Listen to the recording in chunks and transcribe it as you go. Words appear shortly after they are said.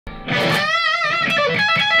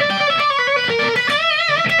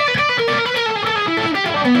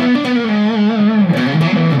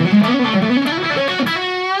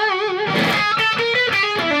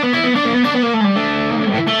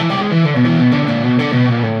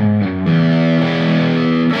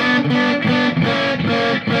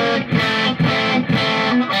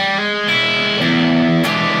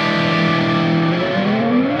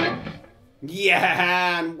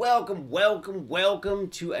Yeah, and welcome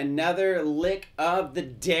to another lick of the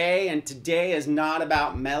day. And today is not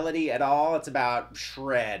about melody at all. It's about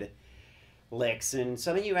shred licks. And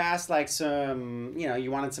some of you asked like some,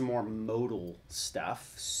 you wanted some more modal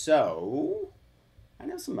stuff. So I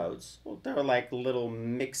know some modes. We'll throw like a little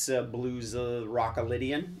mixa bluesa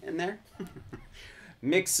rockalydian in there.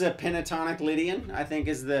 Mixa pentatonic Lydian, I think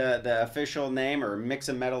is the official name, or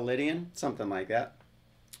mixa metal Lydian, something like that.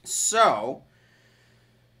 So,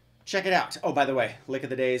 check it out. Oh, by the way, lick of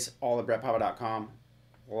the days, all at brettpapa.com.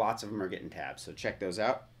 Lots of them are getting tabs, so check those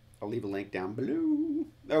out. I'll leave a link down below.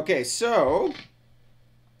 Okay, so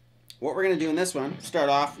what we're going to do in this one, start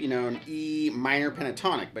off, an E minor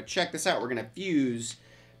pentatonic, but check this out. We're going to fuse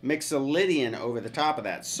mixolydian over the top of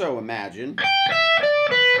that. So imagine.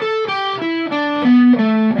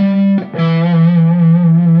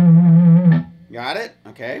 Got it?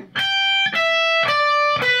 Okay.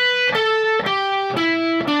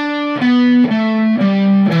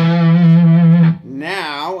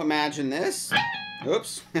 Now, imagine this.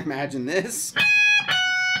 Oops, imagine this.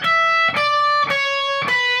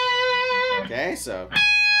 Okay, so.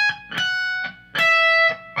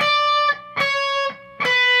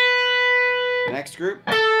 Next group.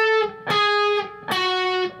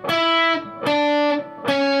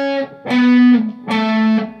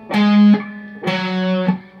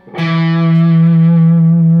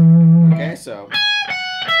 Okay, so.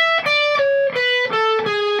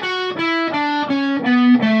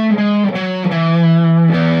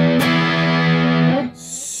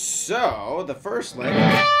 So, the first lick.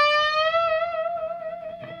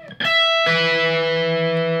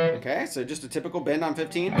 Okay, so just a typical bend on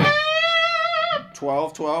 15.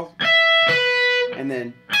 12, 12. And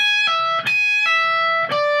then.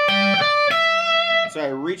 So I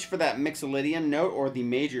reach for that mixolydian note, or the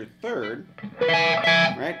major third.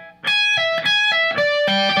 Right?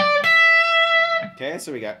 Okay,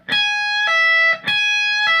 so we got.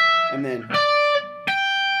 And then.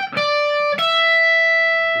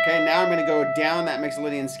 Okay, now I'm going to go down that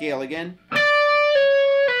mixolydian scale again.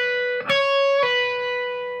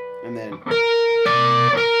 And then.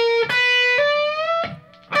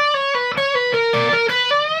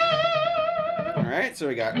 Alright, so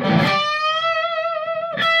we got.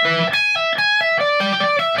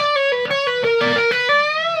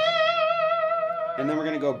 And then we're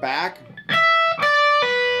going to go back.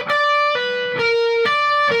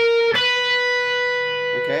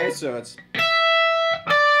 Okay, so it's.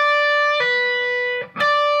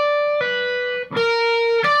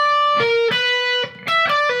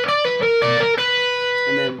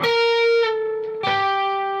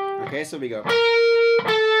 Okay, so we go. And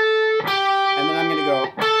then I'm going to go.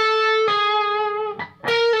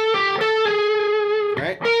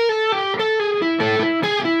 Right?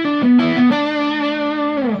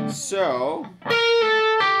 So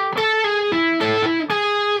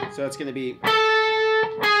it's going to be.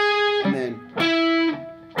 And then.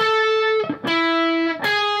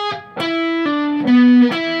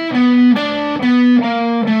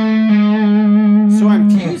 So I'm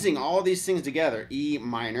fusing all these things together. E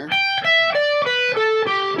minor.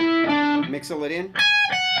 Mixolydian.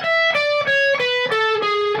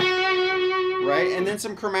 Right? And then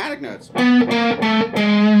some chromatic notes. Okay,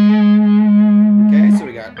 so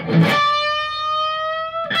we got.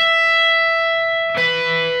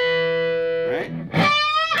 Right?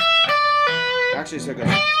 Actually, so it goes.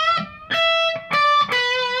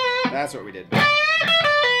 That's what we did.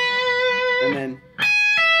 And then.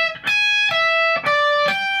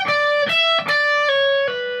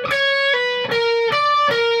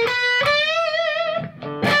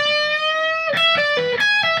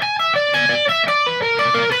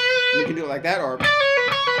 You can do it like that, or.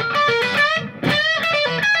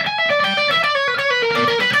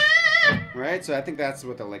 Right? So I think that's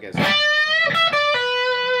what the lick is.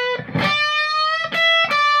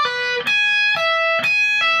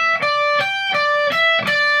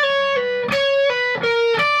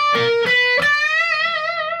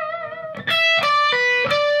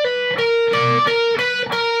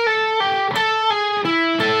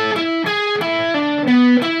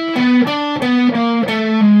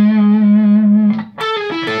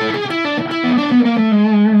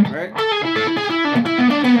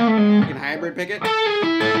 Pick it, or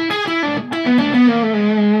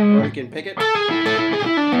you can pick it.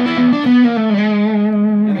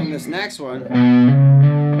 And then this next one,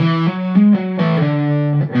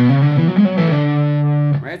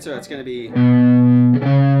 right? So it's going to be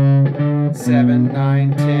 7,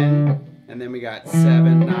 9, 10, and then we got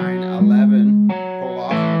 7, 9, 11, pull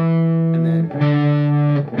off, and then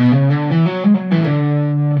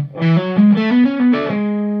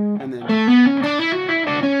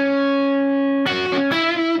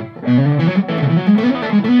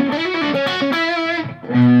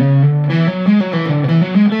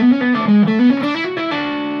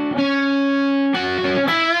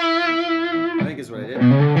I think is what I did.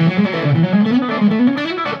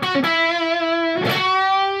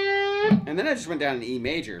 And then I just went down in E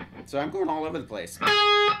major. So I'm going all over the place.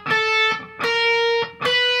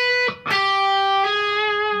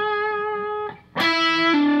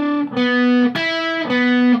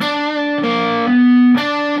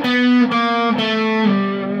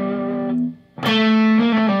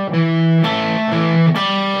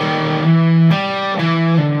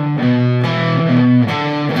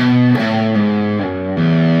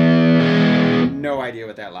 No idea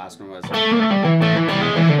what that last one was.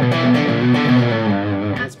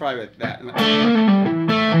 That's probably with that.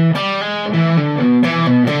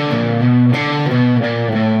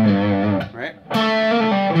 Right?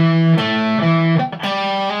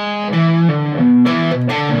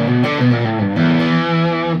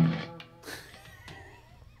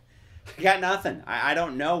 I got nothing. I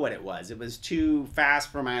don't know what it was. It was too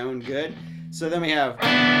fast for my own good. So then we have...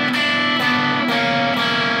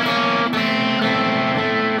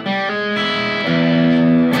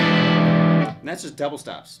 And that's just double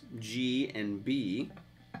stops. G and B,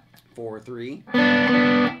 4, 3,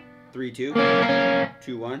 3, 2,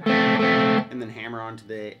 2, 1, and then hammer onto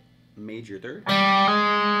the major third. I-E,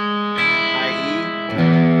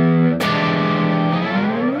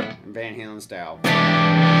 Van Halen style.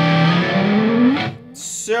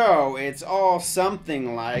 So it's all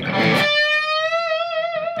something like...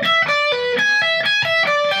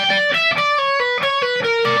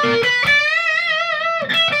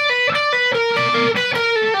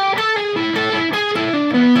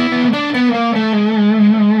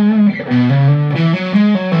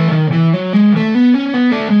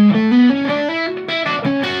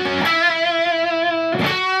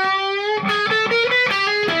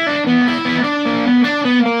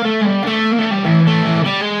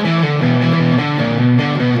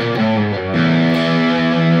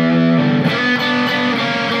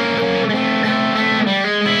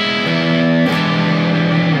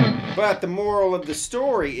 But the moral of the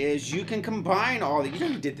story is you can combine all the... You know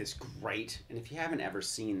who did this great? And if you haven't ever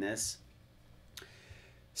seen this,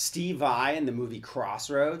 Steve Vai in the movie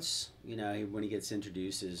Crossroads, you know, when he gets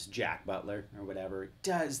introduced as Jack Butler or whatever,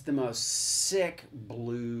 does the most sick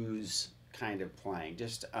blues kind of playing.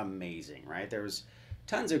 Just amazing, right? There was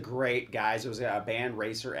tons of great guys. There was a band,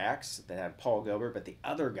 Racer X, that had Paul Gilbert, but the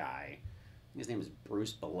other guy, his name was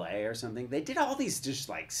Bruce Belay or something. They did all these just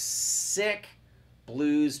like sick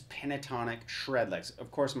blues pentatonic shred licks.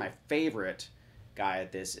 Of course, my favorite guy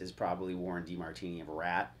at this is probably Warren Demartini of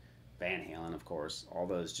Rat, Van Halen, of course. All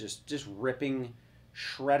those just ripping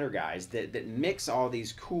shredder guys that mix all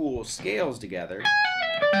these cool scales together,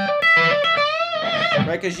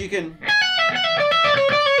 right? Because you can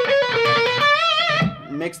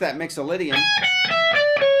mix that mixolydian,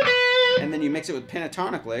 and then you mix it with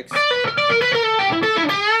pentatonic licks,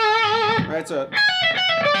 right? So.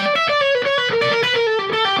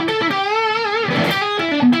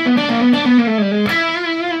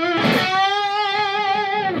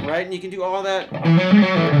 Right, and you can do all that.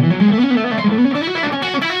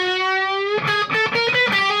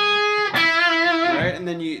 Right, and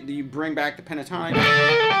then you bring back the pentatonic.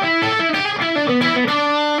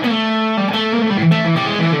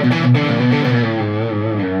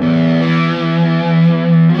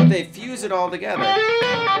 But they fuse it all together.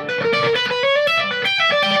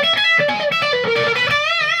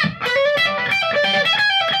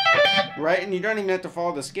 Right, and you don't even have to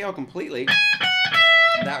follow the scale completely.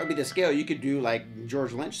 That would be the scale. You could do like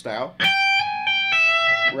George Lynch style.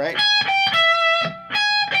 Right?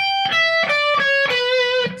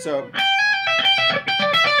 So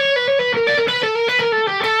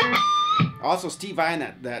also Steve Vai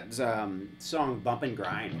in that song Bump and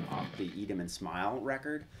Grind off the Eat 'Em and Smile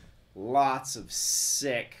record. Lots of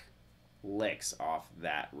sick licks off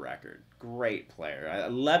that record. Great player. I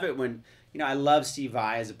love it when, you know, I love Steve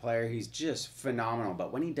Vai as a player. He's just phenomenal.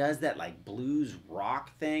 But when he does that like blues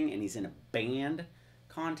rock thing and he's in a band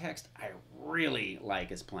context, I really like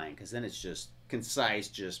his playing because then it's just concise,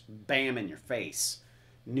 just bam in your face.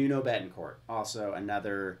 Nuno Betancourt, also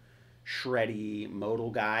another shreddy modal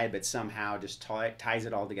guy, but somehow just ties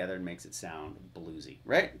it all together and makes it sound bluesy,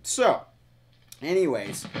 right? So,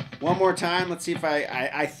 anyways, one more time. Let's see if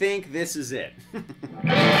I think this is it.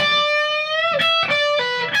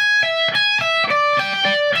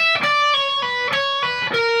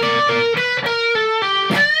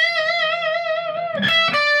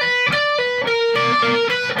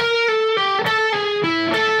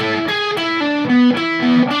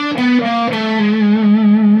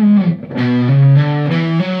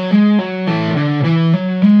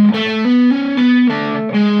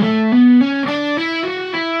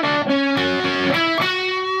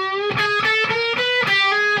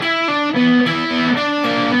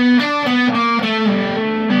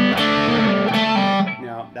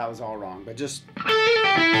 That was all wrong, but just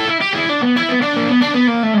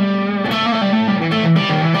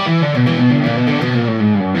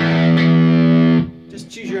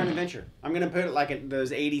choose your own adventure. I'm gonna put it like in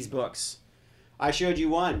those 80s books. I showed you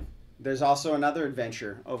one. There's also another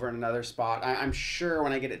adventure over in another spot. I'm sure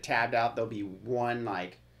when I get it tabbed out, there'll be one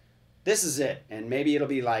like, this is it, and maybe it'll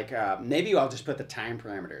be like, maybe I'll just put the time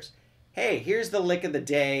parameters. Hey, here's the lick of the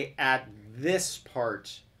day at this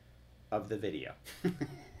part of the video.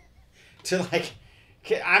 To like,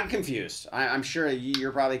 I'm confused. I'm sure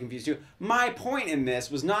you're probably confused too. My point in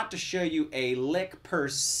this was not to show you a lick per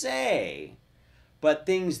se, but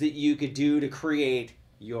things that you could do to create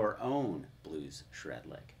your own blues shred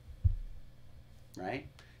lick. Right?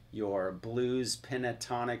 Your blues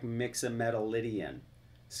pentatonic mixometallidian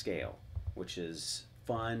scale, which is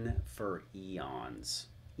fun for eons.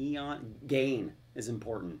 Gain is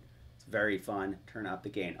important. Very fun. Turn up the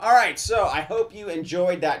gain. All right, so I hope you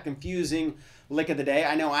enjoyed that confusing lick of the day.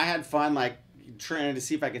 I know I had fun like trying to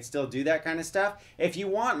see if I could still do that kind of stuff. If you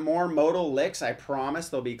want more modal licks, I promise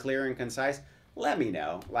they'll be clear and concise. Let me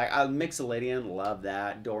know. Like Mixolydian, love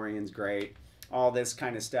that. Dorian's great. All this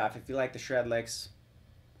kind of stuff. If you like the shred licks,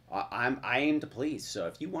 I aim to please. So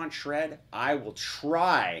if you want shred, I will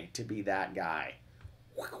try to be that guy.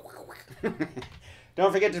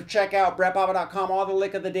 Don't forget to check out brettpapa.com. All the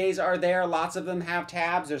lick of the days are there. Lots of them have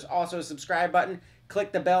tabs. There's also a subscribe button.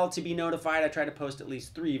 Click the bell to be notified. I try to post at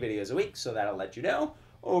least 3 videos a week, so that'll let you know.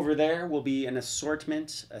 Over there will be an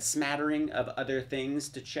assortment, a smattering of other things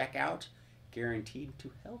to check out, guaranteed to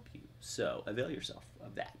help you. So avail yourself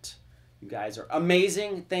of that. You guys are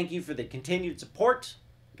amazing. Thank you for the continued support.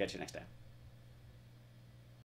 Catch you next time.